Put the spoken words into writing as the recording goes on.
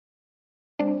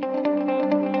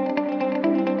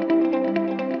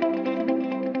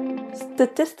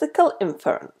Statistical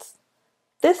Inference.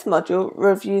 This module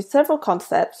reviews several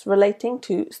concepts relating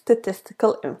to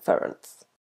statistical inference.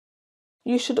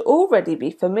 You should already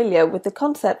be familiar with the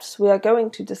concepts we are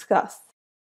going to discuss: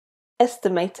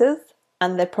 estimators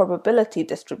and their probability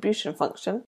distribution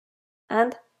function,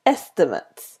 and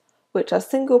estimates, which are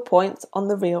single points on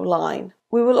the real line.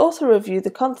 We will also review the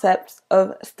concepts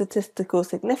of statistical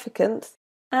significance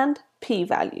and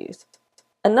p-values.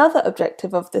 Another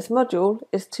objective of this module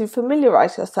is to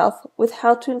familiarize yourself with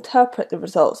how to interpret the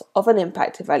results of an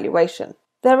impact evaluation.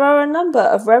 There are a number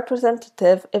of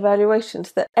representative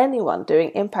evaluations that anyone doing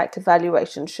impact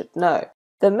evaluation should know.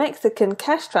 The Mexican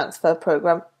cash transfer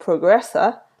program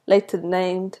Progresa, later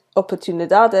named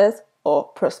Oportunidades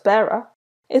or Prospera,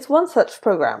 is one such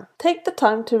program. Take the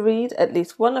time to read at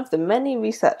least one of the many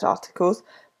research articles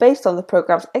based on the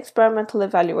program's experimental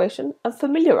evaluation and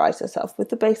familiarize yourself with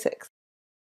the basics.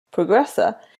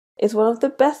 Progresa is one of the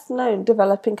best-known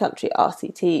developing country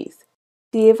RCTs.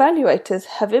 The evaluators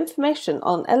have information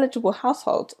on eligible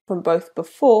households from both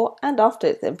before and after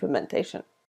its implementation.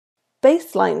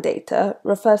 Baseline data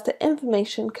refers to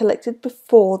information collected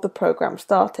before the program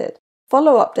started.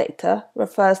 Follow-up data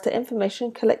refers to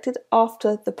information collected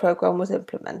after the program was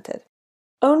implemented.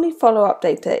 Only follow-up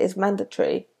data is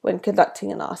mandatory when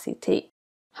conducting an RCT.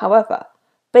 However,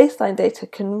 baseline data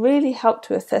can really help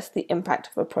to assess the impact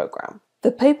of a program.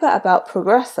 The paper about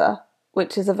Progresa,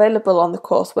 which is available on the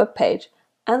course webpage,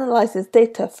 analyzes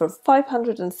data from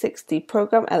 560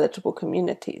 program-eligible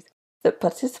communities that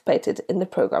participated in the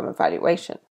program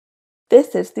evaluation.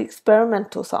 This is the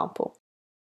experimental sample.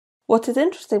 What is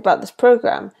interesting about this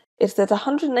program is that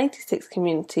 186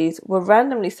 communities were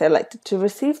randomly selected to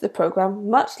receive the program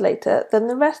much later than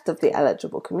the rest of the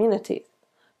eligible communities.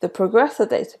 The Progresa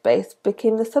database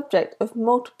became the subject of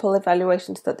multiple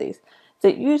evaluation studies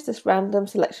that use this random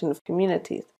selection of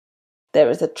communities. There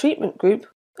is a treatment group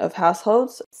of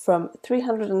households from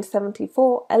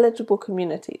 374 eligible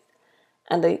communities,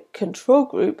 and a control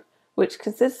group which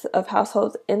consists of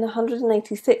households in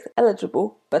 186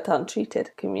 eligible but untreated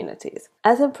communities.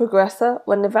 As in Progresa,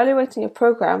 when evaluating a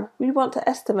program, we want to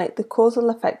estimate the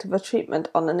causal effect of a treatment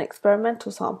on an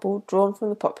experimental sample drawn from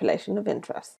the population of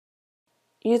interest.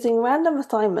 Using random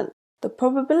assignment, the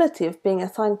probability of being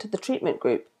assigned to the treatment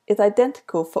group is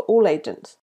identical for all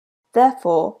agents.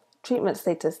 Therefore, treatment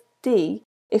status D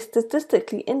is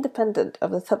statistically independent of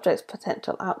the subject's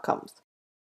potential outcomes.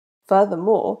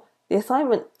 Furthermore, the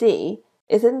assignment D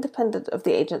is independent of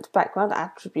the agent's background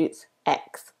attributes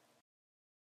X.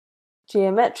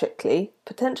 Geometrically,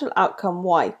 potential outcome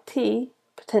YT,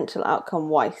 potential outcome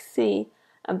YC,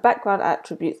 and background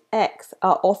attributes X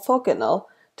are orthogonal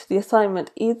to the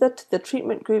assignment either to the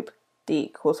treatment group D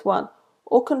equals 1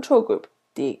 or control group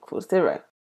D equals 0.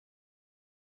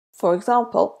 For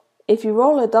example, if you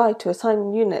roll a die to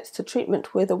assign units to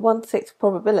treatment with a 1/6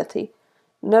 probability,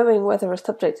 knowing whether a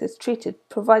subject is treated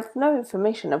provides no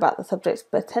information about the subject's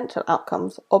potential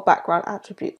outcomes or background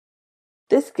attributes.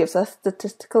 This gives us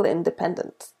statistical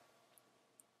independence.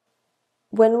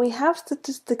 When we have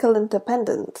statistical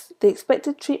independence, the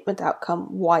expected treatment outcome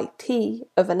YT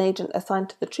of an agent assigned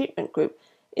to the treatment group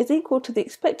is equal to the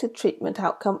expected treatment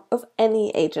outcome of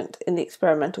any agent in the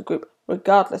experimental group,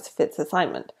 regardless of its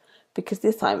assignment, because the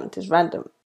assignment is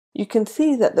random. You can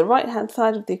see that the right-hand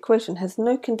side of the equation has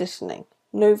no conditioning,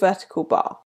 no vertical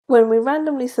bar. When we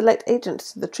randomly select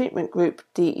agents to the treatment group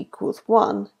D equals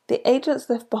 1, the agents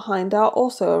left behind are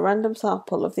also a random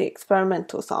sample of the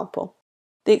experimental sample.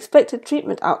 The expected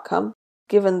treatment outcome,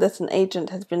 given that an agent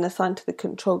has been assigned to the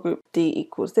control group D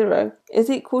equals 0,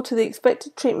 is equal to the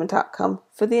expected treatment outcome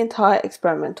for the entire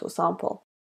experimental sample.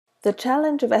 The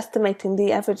challenge of estimating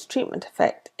the average treatment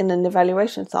effect in an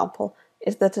evaluation sample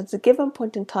is that at a given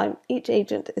point in time each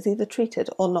agent is either treated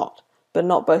or not, but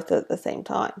not both at the same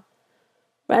time.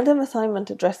 Random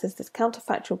assignment addresses this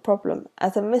counterfactual problem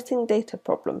as a missing data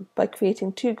problem by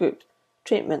creating two groups,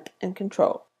 treatment and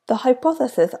control. The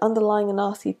hypothesis underlying an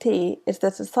RCT is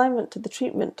that assignment to the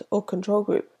treatment or control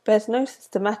group bears no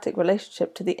systematic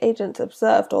relationship to the agent's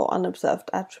observed or unobserved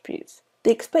attributes.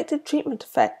 The expected treatment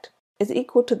effect is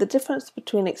equal to the difference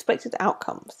between expected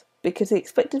outcomes, because the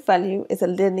expected value is a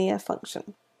linear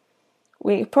function.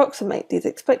 We approximate these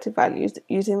expected values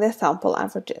using their sample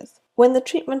averages. When the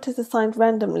treatment is assigned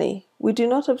randomly, we do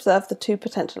not observe the two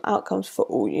potential outcomes for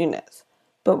all units,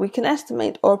 but we can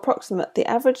estimate or approximate the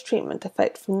average treatment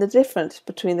effect from the difference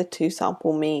between the two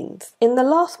sample means. In the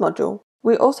last module,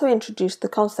 we also introduced the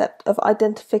concept of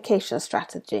identification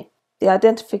strategy. The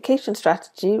identification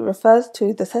strategy refers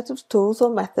to the set of tools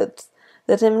or methods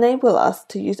that enable us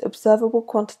to use observable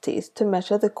quantities to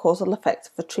measure the causal effects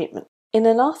of a treatment. In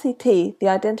an RCT, the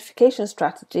identification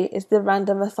strategy is the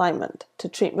random assignment to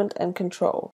treatment and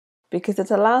control, because it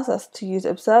allows us to use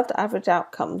observed average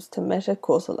outcomes to measure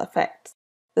causal effects.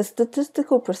 The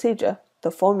statistical procedure,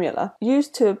 the formula,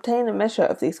 used to obtain a measure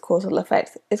of these causal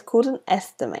effects is called an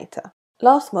estimator.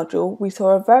 Last module, we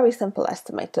saw a very simple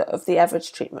estimator of the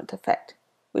average treatment effect,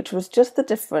 which was just the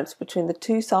difference between the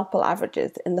two sample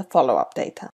averages in the follow-up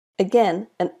data. Again,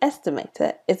 an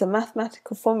estimator is a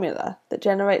mathematical formula that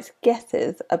generates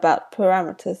guesses about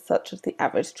parameters such as the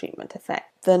average treatment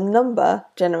effect. The number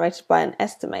generated by an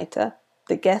estimator,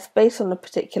 the guess based on a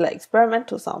particular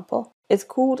experimental sample, is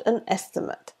called an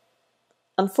estimate.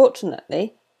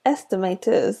 Unfortunately,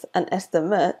 estimators and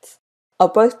estimates are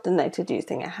both denoted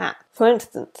using a hat. For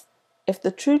instance, if the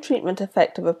true treatment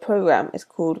effect of a program is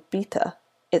called beta,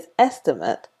 its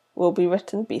estimate will be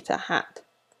written beta hat.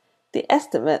 The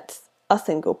estimates are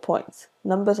single points,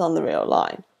 numbers on the real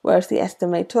line, whereas the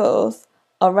estimators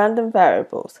are random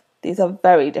variables. These are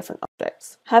very different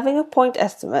objects. Having a point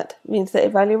estimate means that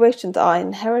evaluations are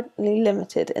inherently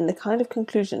limited in the kind of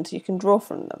conclusions you can draw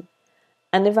from them.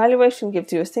 An evaluation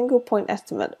gives you a single point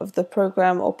estimate of the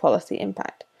program or policy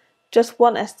impact. Just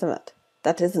one estimate.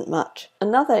 That isn't much.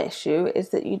 Another issue is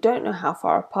that you don't know how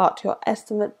far apart your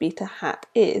estimate beta hat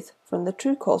is from the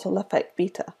true causal effect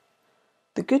beta.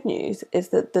 The good news is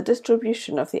that the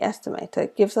distribution of the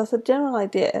estimator gives us a general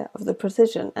idea of the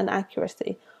precision and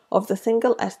accuracy of the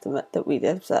single estimate that we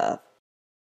observe.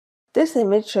 This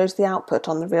image shows the output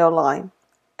on the real line.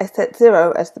 I set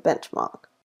 0 as the benchmark.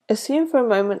 Assume for a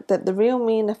moment that the real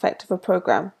mean effect of a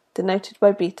program, denoted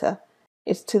by beta,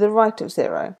 is to the right of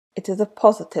 0. It is a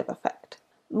positive effect.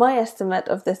 My estimate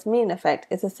of this mean effect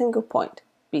is a single point,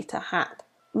 beta hat.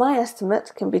 My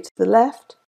estimate can be to the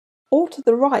left or to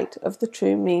the right of the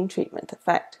true mean treatment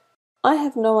effect. I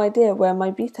have no idea where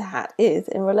my beta hat is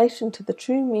in relation to the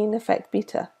true mean effect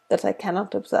beta that I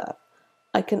cannot observe.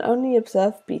 I can only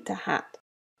observe beta hat.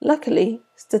 Luckily,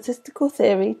 statistical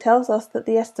theory tells us that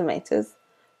the estimators,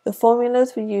 the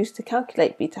formulas we use to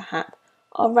calculate beta hat,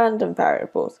 are random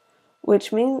variables,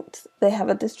 which means they have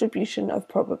a distribution of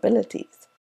probabilities.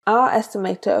 Our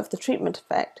estimator of the treatment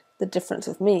effect, the difference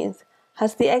of means,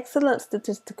 has the excellent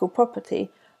statistical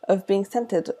property of being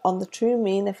centered on the true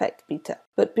mean effect beta.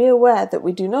 But be aware that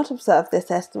we do not observe this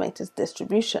estimator's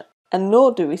distribution, and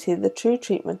nor do we see the true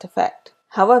treatment effect.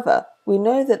 However, we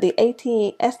know that the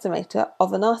ATE estimator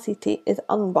of an RCT is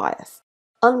unbiased.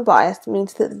 Unbiased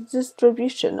means that the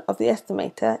distribution of the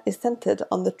estimator is centered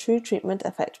on the true treatment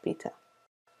effect beta.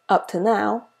 Up to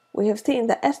now, we have seen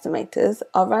that estimators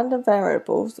are random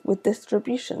variables with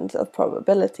distributions of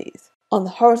probabilities. On the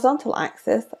horizontal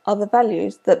axis are the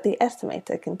values that the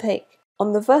estimator can take.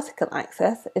 On the vertical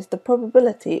axis is the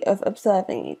probability of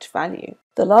observing each value.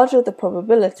 The larger the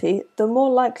probability, the more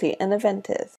likely an event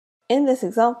is. In this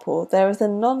example, there is a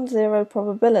non-zero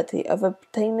probability of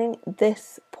obtaining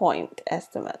this point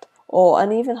estimate, or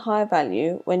an even higher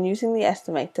value when using the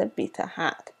estimator beta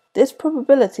hat. This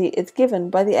probability is given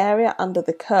by the area under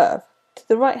the curve, to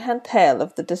the right-hand tail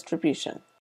of the distribution.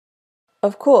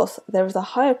 Of course, there is a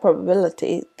higher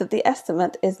probability that the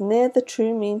estimate is near the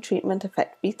true mean treatment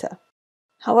effect beta.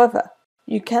 However,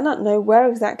 you cannot know where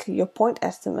exactly your point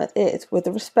estimate is with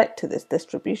respect to this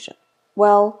distribution.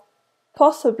 Well,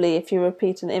 possibly if you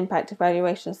repeat an impact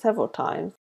evaluation several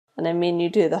times, and I mean you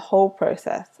do the whole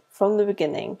process from the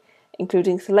beginning,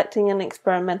 including selecting an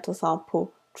experimental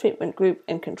sample, treatment group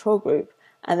and control group,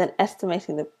 and then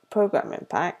estimating the program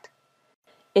impact.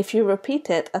 If you repeat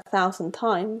it 1,000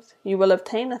 times, you will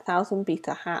obtain 1,000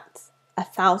 beta hats,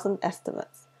 1,000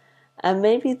 estimates, and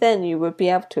maybe then you would be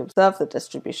able to observe the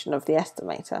distribution of the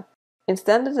estimator. In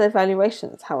standard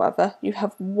evaluations, however, you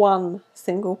have one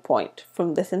single point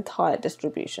from this entire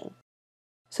distribution.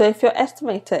 So if your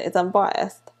estimator is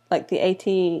unbiased, like the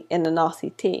ATE in an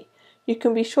RCT, you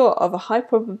can be sure of a high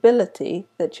probability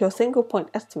that your single point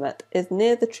estimate is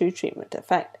near the true treatment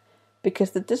effect,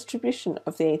 because the distribution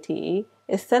of the ATE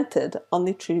is centered on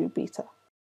the true beta.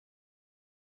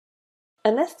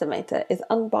 An estimator is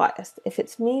unbiased if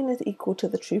its mean is equal to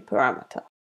the true parameter.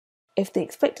 If the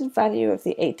expected value of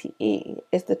the ATE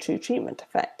is the true treatment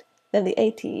effect, then the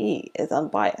ATE is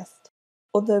unbiased.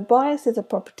 Although bias is a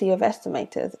property of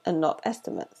estimators and not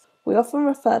estimates, we often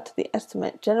refer to the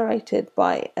estimate generated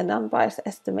by an unbiased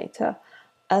estimator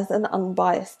as an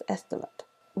unbiased estimate.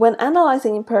 When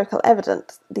analysing empirical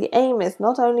evidence, the aim is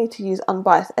not only to use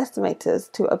unbiased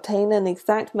estimators to obtain an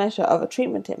exact measure of a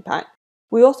treatment impact,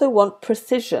 we also want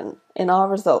precision in our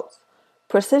results.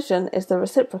 Precision is the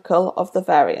reciprocal of the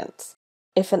variance.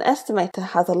 If an estimator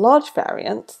has a large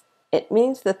variance, it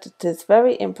means that it is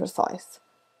very imprecise.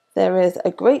 there is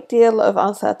a great deal of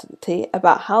uncertainty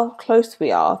about how close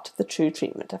we are to the true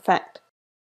treatment effect.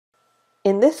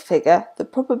 In this figure, the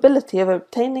probability of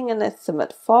obtaining an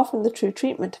estimate far from the true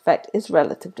treatment effect is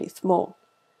relatively small.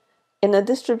 In a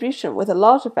distribution with a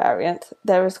larger variance,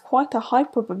 there is quite a high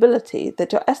probability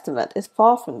that your estimate is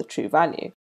far from the true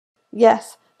value.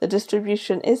 Yes, the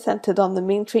distribution is centered on the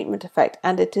mean treatment effect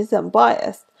and it is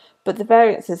unbiased, but the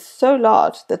variance is so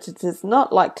large that it is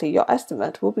not likely your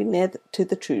estimate will be near to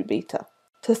the true beta.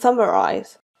 To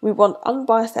summarize, we want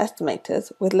unbiased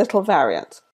estimators with little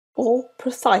variance, or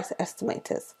precise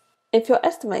estimators. If your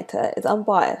estimator is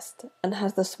unbiased and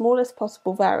has the smallest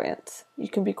possible variance, you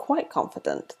can be quite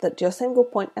confident that your single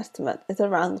point estimate is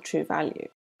around the true value.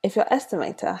 If your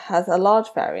estimator has a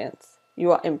large variance,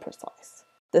 you are imprecise.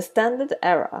 The standard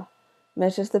error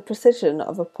measures the precision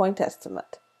of a point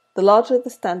estimate. The larger the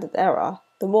standard error,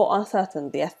 the more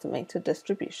uncertain the estimated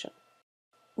distribution.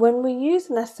 When we use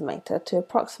an estimator to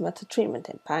approximate a treatment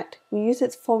impact, we use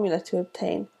its formula to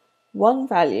obtain one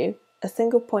value, a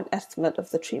single point estimate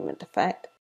of the treatment effect,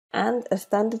 and a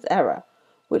standard error,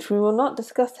 which we will not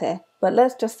discuss here, but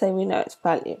let's just say we know its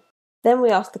value. Then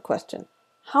we ask the question,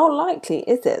 how likely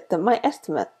is it that my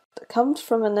estimate comes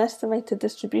from an estimated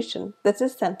distribution that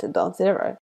is centered on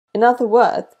zero? In other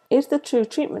words, is the true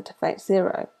treatment effect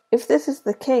zero? If this is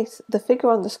the case, the figure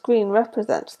on the screen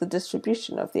represents the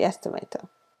distribution of the estimator.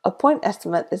 A point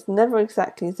estimate is never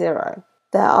exactly zero.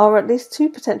 There are at least two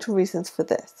potential reasons for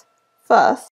this.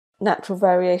 First, natural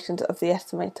variations of the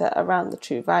estimator around the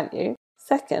true value.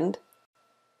 Second,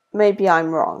 maybe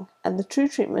I'm wrong, and the true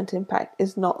treatment impact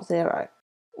is not zero.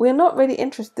 We are not really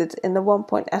interested in the 1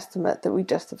 point estimate that we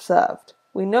just observed.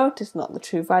 We know it is not the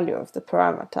true value of the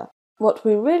parameter. What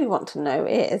we really want to know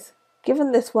is,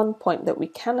 given this 1 point that we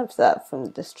can observe from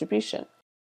the distribution,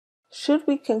 should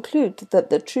we conclude that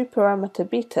the true parameter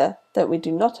beta that we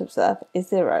do not observe is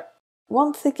zero?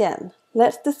 Once again,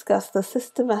 let's discuss the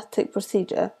systematic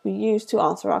procedure we use to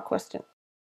answer our question.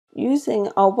 Using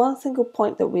our one single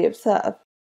point that we observe,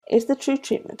 is the true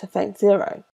treatment effect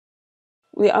zero?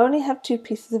 We only have two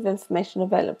pieces of information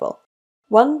available,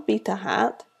 one beta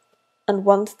hat and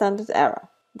one standard error.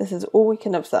 This is all we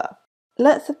can observe.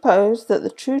 Let's suppose that the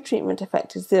true treatment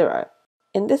effect is zero.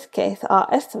 In this case, our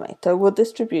estimator will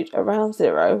distribute around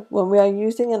zero when we are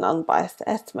using an unbiased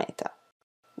estimator,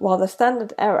 while the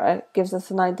standard error gives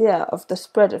us an idea of the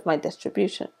spread of my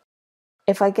distribution.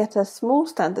 If I get a small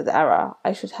standard error,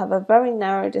 I should have a very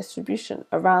narrow distribution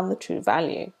around the true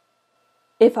value.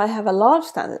 If I have a large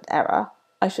standard error,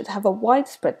 I should have a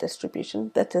widespread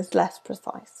distribution that is less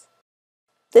precise.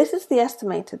 This is the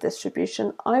estimated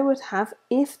distribution I would have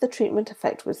if the treatment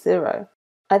effect was zero.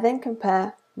 I then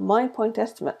compare my point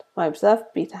estimate, my observed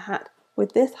beta hat,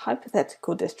 with this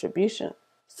hypothetical distribution.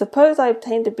 Suppose I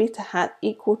obtained a beta hat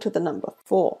equal to the number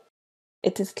 4.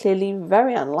 It is clearly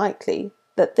very unlikely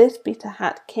that this beta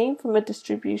hat came from a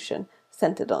distribution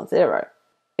centered on zero.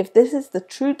 If this is the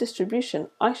true distribution,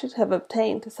 I should have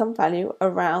obtained some value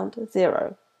around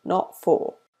 0, not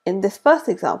 4. In this first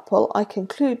example, I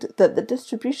conclude that the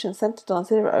distribution centered on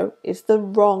 0 is the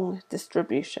wrong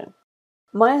distribution.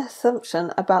 My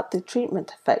assumption about the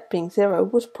treatment effect being 0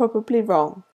 was probably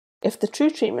wrong. If the true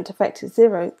treatment effect is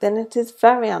 0, then it is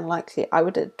very unlikely I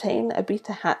would obtain a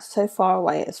beta hat so far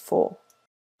away as 4.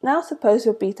 Now suppose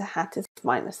your beta hat is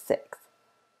 -6.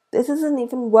 This is an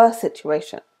even worse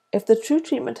situation. If the true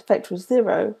treatment effect was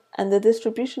 0, and the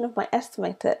distribution of my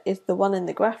estimator is the one in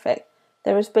the graphic,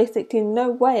 there is basically no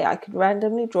way I could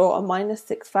randomly draw a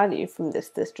 -6 value from this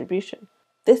distribution.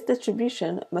 This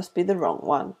distribution must be the wrong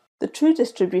one. The true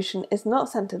distribution is not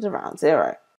centered around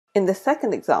 0. In the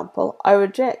second example, I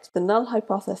reject the null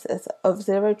hypothesis of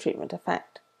zero treatment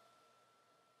effect.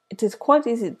 It is quite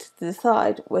easy to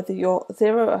decide whether your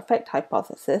zero effect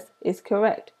hypothesis is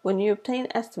correct when you obtain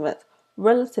estimates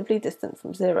relatively distant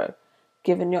from 0,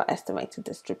 given your estimated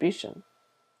distribution.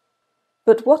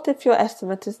 But what if your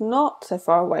estimate is not so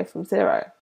far away from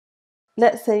 0?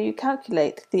 Let's say you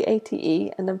calculate the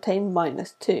ATE and obtain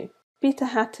 -2. Beta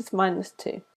hat is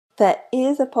 -2. There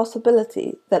is a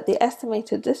possibility that the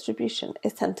estimated distribution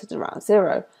is centered around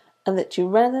 0, and that you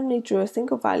randomly drew a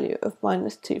single value of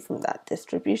 -2 from that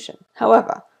distribution.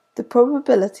 However, the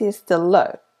probability is still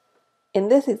low. In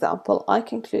this example, I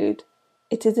conclude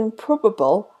it is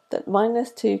improbable that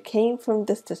 -2 came from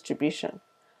this distribution.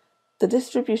 The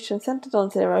distribution centered on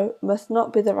 0 must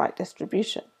not be the right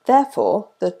distribution. Therefore,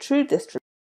 the true distribution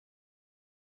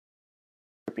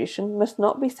must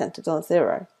not be centered on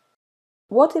 0.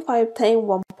 What if I obtain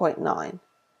 1.9?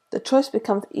 The choice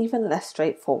becomes even less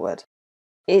straightforward.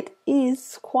 It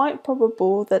is quite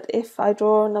probable that if I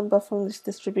draw a number from this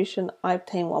distribution, I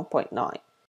obtain 1.9.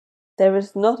 There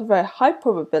is not a very high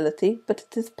probability, but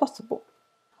it is possible.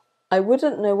 I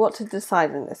wouldn't know what to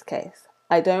decide in this case.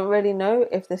 I don't really know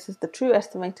if this is the true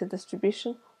estimated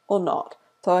distribution or not,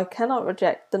 so I cannot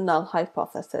reject the null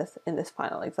hypothesis in this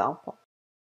final example.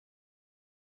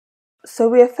 So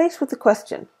we are faced with the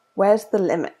question, where's the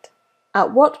limit?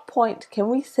 At what point can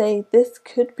we say this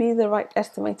could be the right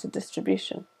estimated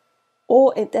distribution?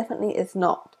 Or it definitely is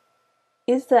not?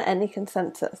 Is there any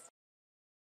consensus?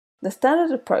 The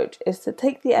standard approach is to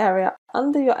take the area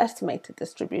under your estimated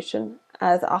distribution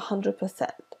as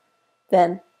 100%,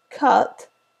 then cut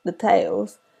the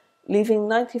tails, leaving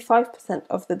 95%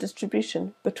 of the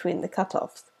distribution between the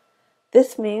cutoffs.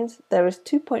 This means there is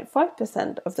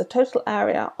 2.5% of the total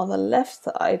area on the left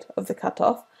side of the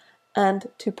cutoff and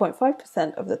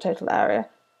 2.5% of the total area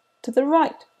to the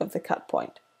right of the cut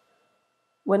point.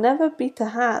 Whenever beta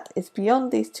hat is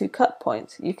beyond these two cut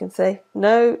points, you can say,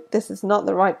 no, this is not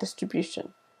the right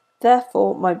distribution.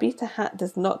 Therefore, my beta hat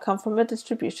does not come from a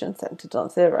distribution centered on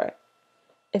 0.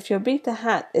 If your beta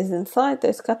hat is inside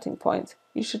those cutting points,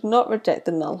 you should not reject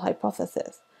the null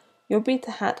hypothesis. Your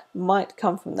beta hat might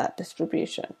come from that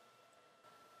distribution.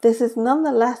 This is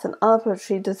nonetheless an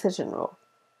arbitrary decision rule.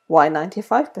 Why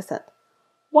 95%?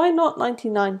 Why not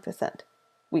 99%?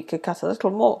 We could cut a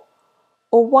little more.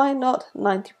 Or why not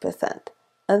 90%?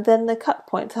 And then the cut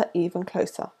points are even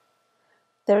closer.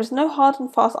 There is no hard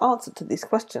and fast answer to these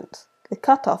questions. The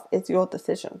cutoff is your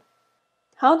decision.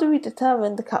 How do we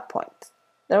determine the cut points?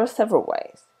 There are several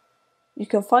ways. You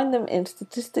can find them in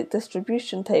statistic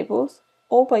distribution tables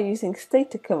or by using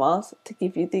static commands to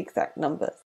give you the exact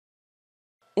numbers.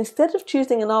 Instead of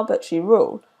choosing an arbitrary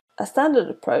rule, a standard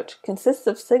approach consists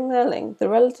of signaling the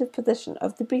relative position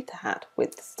of the beta hat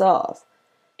with the stars.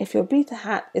 If your beta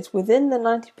hat is within the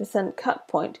 90% cut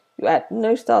point, you add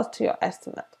no stars to your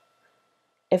estimate.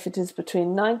 If it is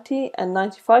between 90 and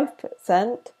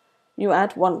 95%, you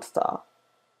add 1 star.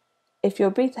 If your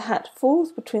beta hat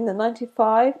falls between the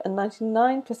 95 and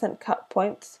 99% cut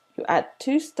points, you add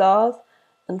 2 stars.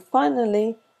 And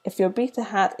finally, if your beta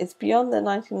hat is beyond the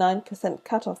 99%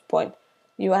 cutoff point,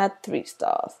 you add 3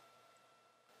 stars.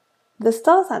 The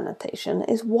stars annotation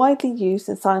is widely used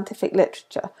in scientific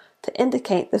literature to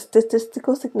indicate the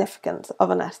statistical significance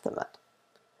of an estimate.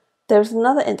 There is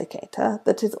another indicator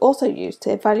that is also used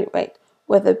to evaluate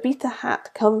whether beta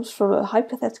hat comes from a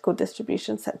hypothetical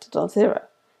distribution centered on 0.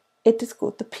 It is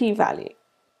called the p-value.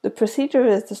 The procedure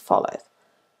is as follows.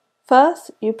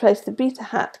 First, you place the beta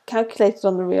hat calculated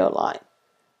on the real line.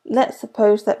 Let's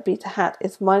suppose that beta hat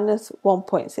is minus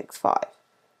 1.65.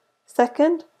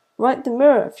 Second, write the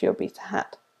mirror of your beta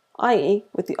hat, i.e.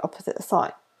 with the opposite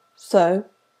sign. So,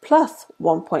 plus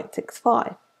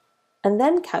 1.65. And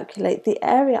then calculate the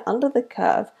area under the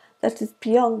curve that is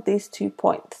beyond these 2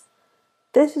 points.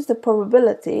 This is the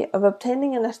probability of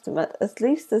obtaining an estimate at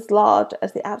least as large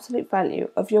as the absolute value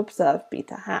of your observed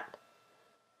beta hat.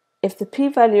 If the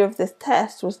p-value of this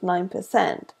test was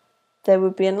 9%, there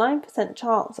would be a 9%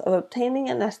 chance of obtaining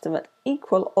an estimate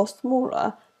equal or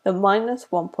smaller than minus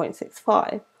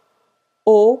 1.65,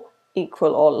 or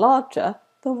equal or larger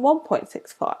than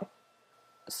 1.65.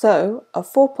 So, a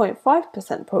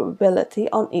 4.5% probability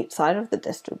on each side of the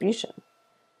distribution.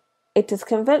 It is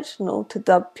conventional to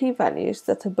dub p-values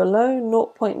that are below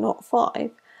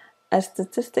 0.05 as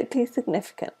statistically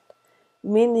significant,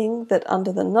 meaning that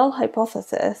under the null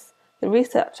hypothesis, the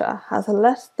researcher has a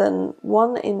less than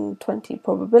 1 in 20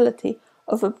 probability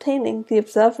of obtaining the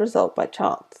observed result by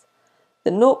chance.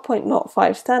 The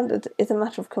 0.05 standard is a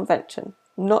matter of convention,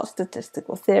 not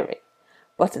statistical theory,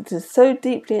 but it is so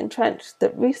deeply entrenched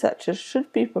that researchers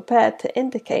should be prepared to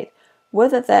indicate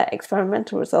whether their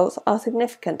experimental results are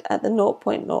significant at the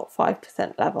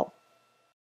 0.05% level.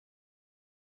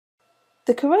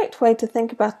 The correct way to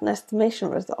think about an estimation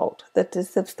result that is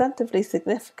substantively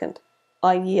significant,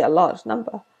 i.e. a large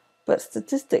number, but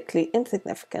statistically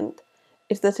insignificant,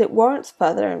 is that it warrants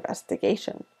further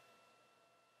investigation.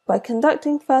 By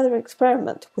conducting further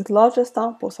experiments with larger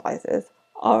sample sizes,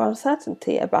 our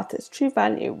uncertainty about its true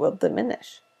value will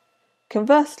diminish.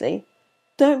 Conversely,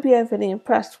 don't be overly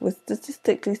impressed with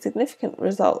statistically significant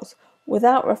results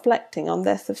without reflecting on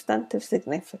their substantive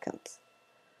significance.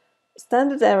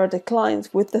 Standard error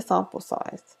declines with the sample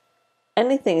size.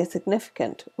 Anything is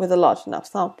significant with a large enough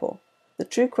sample. The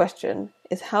true question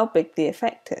is how big the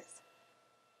effect is.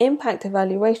 Impact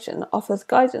evaluation offers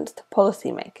guidance to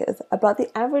policymakers about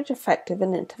the average effect of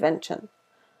an intervention.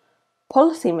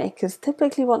 Policymakers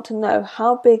typically want to know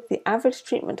how big the average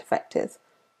treatment effect is,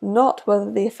 not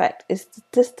whether the effect is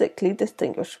statistically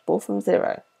distinguishable from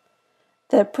zero.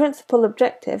 Their principal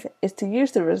objective is to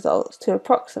use the results to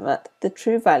approximate the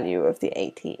true value of the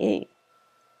ATE.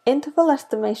 Interval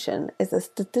estimation is a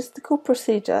statistical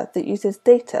procedure that uses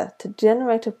data to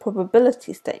generate a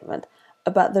probability statement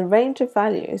about the range of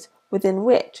values within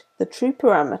which the true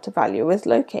parameter value is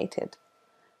located.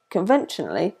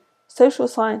 Conventionally, social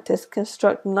scientists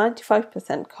construct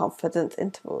 95% confidence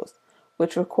intervals,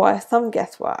 which require some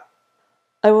guesswork.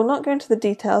 I will not go into the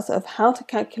details of how to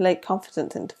calculate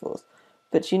confidence intervals,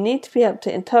 but you need to be able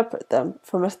to interpret them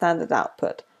from a standard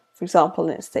output, for example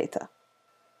in its data.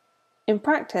 In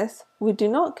practice, we do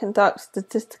not conduct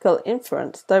statistical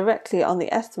inference directly on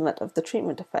the estimate of the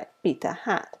treatment effect beta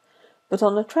hat, but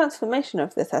on a transformation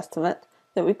of this estimate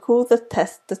that we call the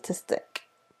test statistic.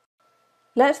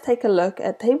 Let's take a look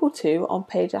at Table 2 on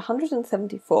page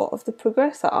 174 of the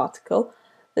Progressor article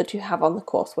that you have on the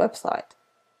course website.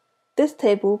 This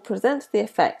table presents the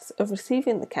effects of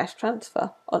receiving the cash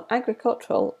transfer on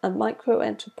agricultural and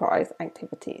micro-enterprise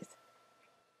activities.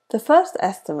 The first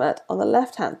estimate on the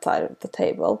left-hand side of the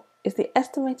table is the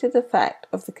estimated effect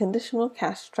of the conditional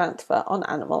cash transfer on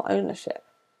animal ownership.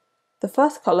 The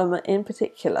first column in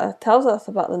particular tells us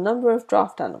about the number of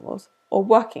draft animals, or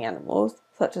working animals,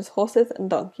 such as horses and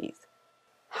donkeys.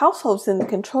 Households in the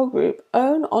control group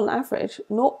own on average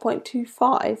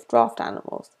 0.25 draft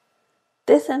animals.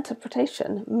 This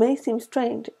interpretation may seem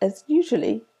strange, as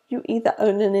usually you either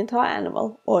own an entire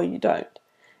animal or you don't.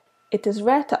 It is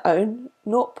rare to own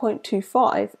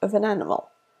 0.25 of an animal.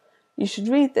 You should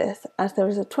read this as there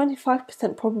is a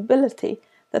 25% probability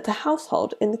that a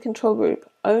household in the control group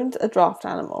owns a draft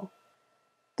animal.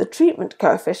 The treatment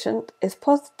coefficient is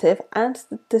positive and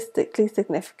statistically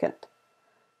significant.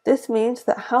 This means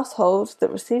that households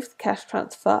that receive the cash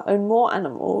transfer own more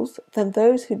animals than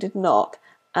those who did not,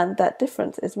 and that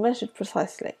difference is measured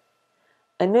precisely.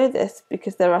 I know this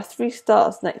because there are 3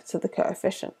 stars next to the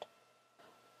coefficient.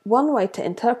 One way to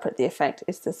interpret the effect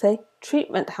is to say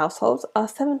treatment households are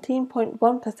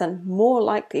 17.1% more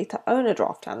likely to own a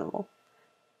draft animal.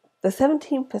 The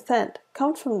 17%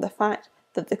 comes from the fact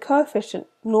that the coefficient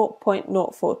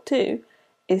 0.042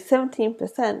 is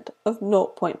 17% of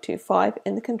 0.25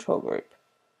 in the control group.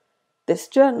 This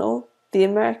journal, the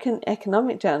American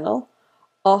Economic Journal,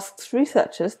 asks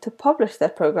researchers to publish their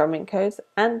programming codes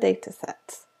and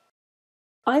datasets.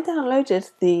 I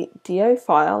downloaded the DO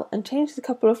file and changed a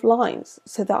couple of lines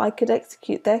so that I could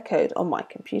execute their code on my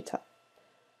computer.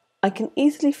 I can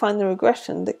easily find the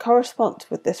regression that corresponds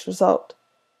with this result.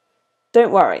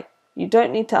 Don't worry, you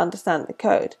don't need to understand the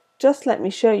code, just let me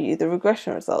show you the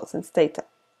regression results in Stata.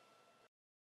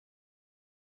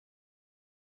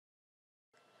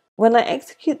 When I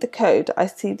execute the code, I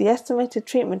see the estimated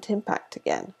treatment impact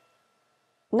again.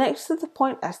 Next to the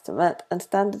point estimate and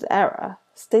standard error,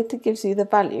 Stata gives you the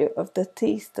value of the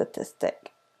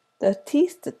t-statistic. The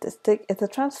t-statistic is a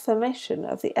transformation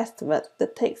of the estimate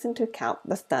that takes into account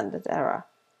the standard error.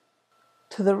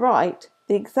 To the right,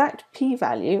 the exact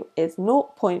p-value is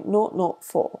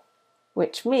 0.004,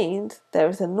 which means there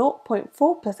is a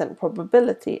 0.4%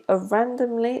 probability of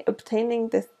randomly obtaining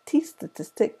this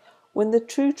t-statistic when the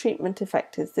true treatment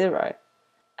effect is 0.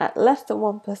 At less than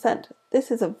 1%,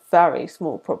 this is a very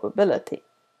small probability.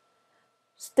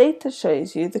 Stata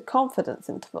shows you the confidence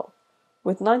interval.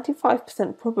 With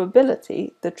 95%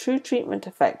 probability, the true treatment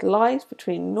effect lies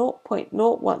between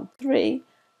 0.013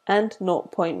 and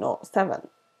 0.07.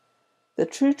 The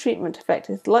true treatment effect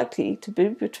is likely to be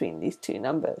between these two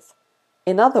numbers.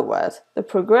 In other words, the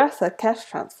Progressor cash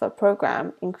transfer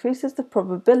program increases the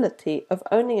probability of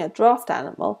owning a draft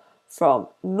animal from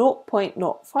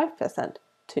 0.05%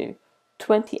 to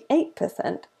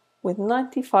 28% with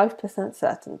 95%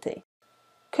 certainty.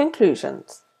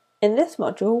 Conclusions. In this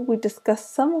module, we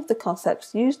discussed some of the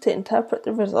concepts used to interpret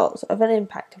the results of an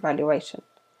impact evaluation.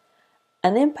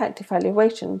 An impact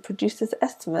evaluation produces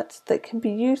estimates that can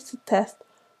be used to test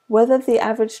whether the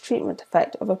average treatment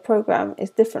effect of a program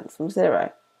is different from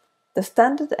 0. The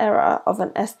standard error of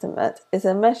an estimate is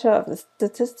a measure of the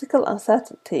statistical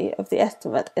uncertainty of the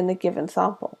estimate in a given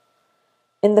sample.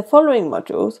 In the following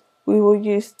modules, we will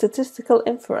use statistical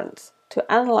inference to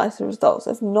analyze the results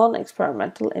of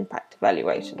non-experimental impact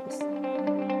evaluations.